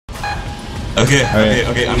Okay,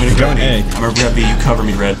 I'm gonna grab B. I'm gonna grab B, you cover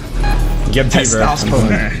me, Red. Get B, Red.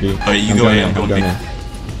 Alright, you go A, I'm going B.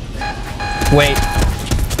 Wait.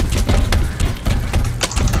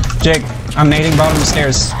 Jake, I'm nading bottom of the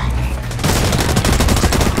stairs.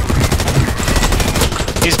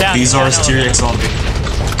 He's down. These are T-Rex on B.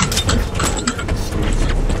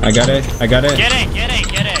 I got it. Get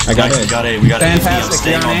it. I got it. We got it. Fantastic.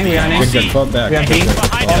 We on A. Good, fall back. We on B.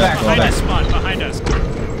 Behind us.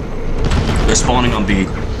 They're spawning on B.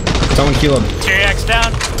 Someone kill him. T-Rex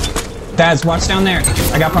down. Daz, watch down there.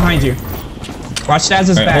 I got behind you. Watch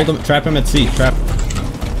Daz's back. Hold him, trap him at C. Trap.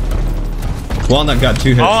 Walnut got 2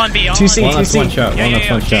 hits. All on B. 2C. Walnut's 1 shot. Walnut's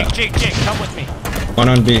 1 shot. Jake, come with me. 1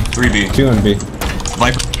 on B. 3B. 2 on B.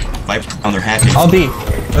 Viper. Oh, they're hacking. All B.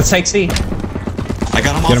 Let's take C. I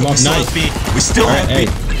got him off. Get him off. Nice. B. We still have B.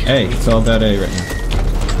 A. It's all about A right now.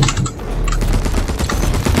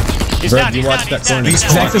 Verb, you watch that corner.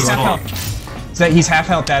 Zach is half health. Zach, he's half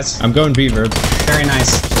health, Daz. I'm going B, Verb. Very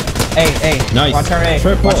nice. A. Nice. Watch our A.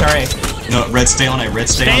 Triple. Watch our A. No, Red, stay on A. Red,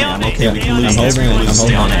 stay on A. I'm okay. We can lose I'm this. We holding can it. lose.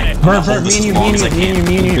 Stay on A. Verb, me and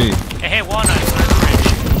you. Hey, Walnut.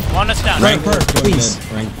 Walnut's down. Right, Verb, please.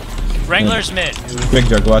 Wrangler's mid. Big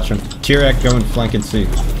Jug, watch him. T-Rex going flank and C.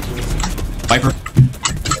 Viper.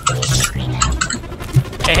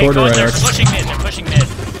 Hey, Quarter right, they're Arc. pushing mid. Watch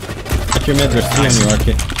your mid, there's 3 on you,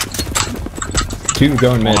 Arky. 2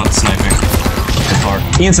 going mid. Walnut sniping. Hard.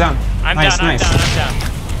 Ian's down. I'm nice. down.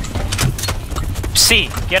 C.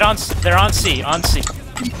 Get on. They're on C.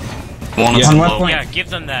 Walnut's On what low. point? Yeah, give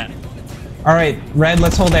them that. Alright, Red,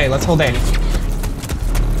 let's hold A.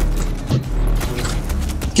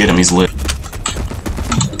 Get him, he's lit.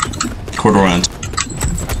 Quarter round.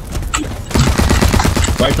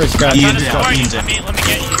 Viper's got Ian Ian's down. got- Ian's down. Let me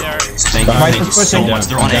get you there. Thank you Viper's so pushing much.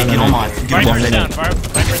 They're on A. down. Get on mine. Get on Viper's mine. down.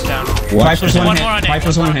 Viper's down. Watch Viper's him. one more on hit. A,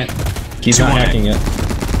 Viper's one one more. hit. He's Two not on A. hacking it.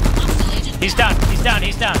 He's down.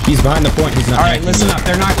 He's behind the point, he's not Alright, hacking listen it. up.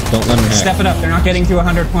 They're not. Don't let him hack. Step it up. They're not getting to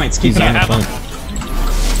 100 points. Keep He's it on up. the point.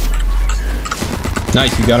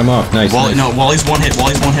 Nice, you got him off. Nice. Wally's one hit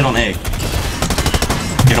on A.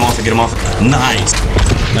 Get him off. Nice.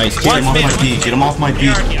 Nice. Get him off my B. Get him off my B.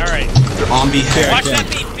 Alright. They're on B. Watch that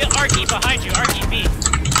B. Arky behind you. Arky B.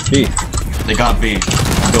 B. They got B.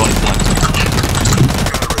 I'm going flank.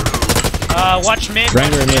 Watch mid.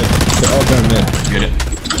 Wrangler mid. They're all going mid. Get it.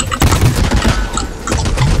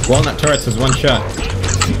 Walnut turrets is 1 shot.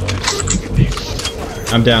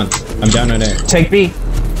 I'm down on A. Take B.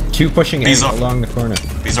 2 pushing A B's up. along the corner.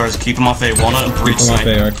 These are keep him off A. Walnut and breach Keep him off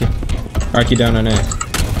snipe. A, Arky. Arky down on A.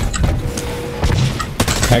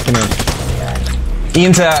 Hacking in.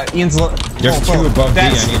 Ian's There's 2 above B, I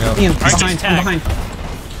need help. Ian, Arky's behind. tag.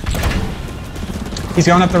 He's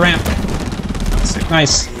going up the ramp.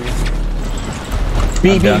 Nice.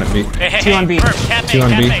 B. Down at B. Hey, 2 on B. 2 on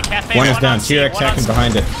B. Cafe, 1 is on down. C, T-Rex one on hacking C.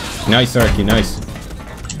 behind it. Nice, Arky, nice.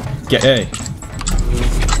 Get A.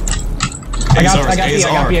 I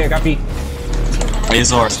got B.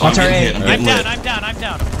 A's R. So I'm Watch our getting A. hit. I'm getting lit. I'm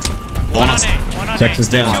down. One on One on Texas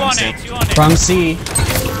A. down. 2 on A. From C.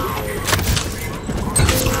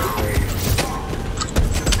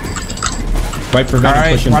 Viper got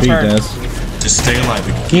Alright, pushing watch B, her. Des. Just stay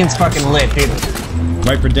alive. Ian's fucking lit, dude.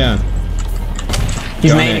 Viper down.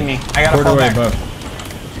 He's Go nading A. me. I gotta fall Quarter way back.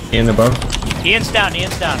 above. Ian above. Ian's down.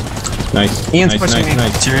 Nice. Ian's nice, pushing nice, me.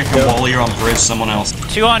 nice. Tyrion and Wally are on bridge. Someone else.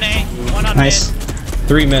 2 on A. 1 on Nice. mid.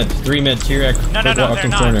 3 mid. T-Rex. No, they're walking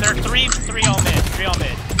not. corner. They're 3 on mid. 3 on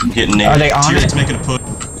mid. I'm getting nailed. Are they on T-Rex it? making a push.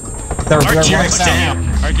 They're T-Rex right down.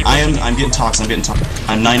 down. Arky I'm getting tox.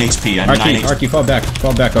 I'm 9 HP. I'm 9 HP. Arky, fall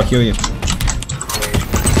back. I'll kill you.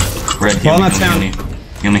 Red, heal Walnut's me. down.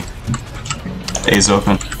 Heal me. A's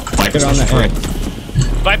open. Get on the free. head.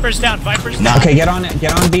 Viper's down. Nah. Okay, get on it.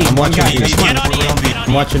 Get on B. I'm One watching guy. B. Just Get one. on We're E. on B.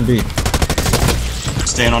 I'm watching B.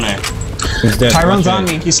 Staying on A. He's dead. Tyrone's Watch on A.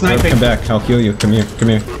 me. He's Herb, sniping. come back. I'll kill you. Come here.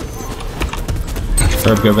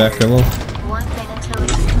 Herb, go back a little.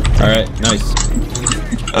 Alright, nice.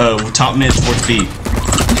 Top mid towards B.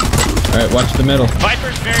 Alright, watch the middle.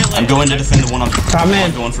 Viper's very lit. I'm going to defend the one on B. Top mid.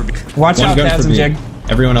 I'm going for B. Watch One out, gun Daz for and B. Jig.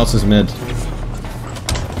 Everyone else is mid.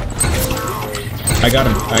 I got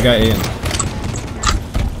him. I got Ian.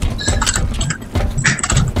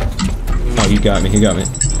 Oh, he got me.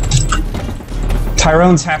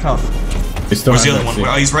 Tyrone's half health. He's still Where's the on other one? C.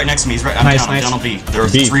 Oh, he's right next to me. He's right. I'm Nice, down. I'm nice. down on B. There are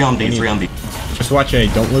B. 3 on B. 3 on B. Just watch A.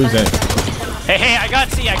 Don't lose it. Hey, I got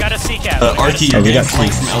C. I got a C cap. Arky, you're we getting got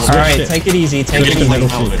flanked from elevator. Alright, shit. take it easy. Take You're it getting easy.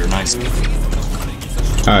 flanked from elevator. Nice.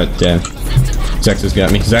 Alright, damn. Zex has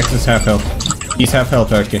got me. Zex is half health. He's half health,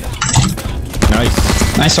 Arky.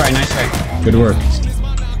 Nice. Nice try. Good work.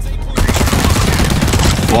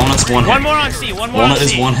 Walnut's one hit. One more on C. One more Walnut on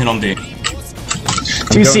is C. one hit on B.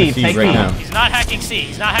 I'm 2C, going to take right me. now. He's not hacking C.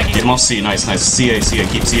 He's not hacking Get C. him off C. Nice, nice. CA,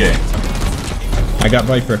 keep CA. I got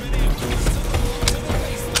Viper.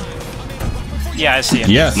 Yeah, I see him.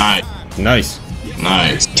 Yes. Nice. Nice.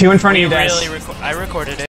 Nice. 2 in front of We you, Des. really I recorded it.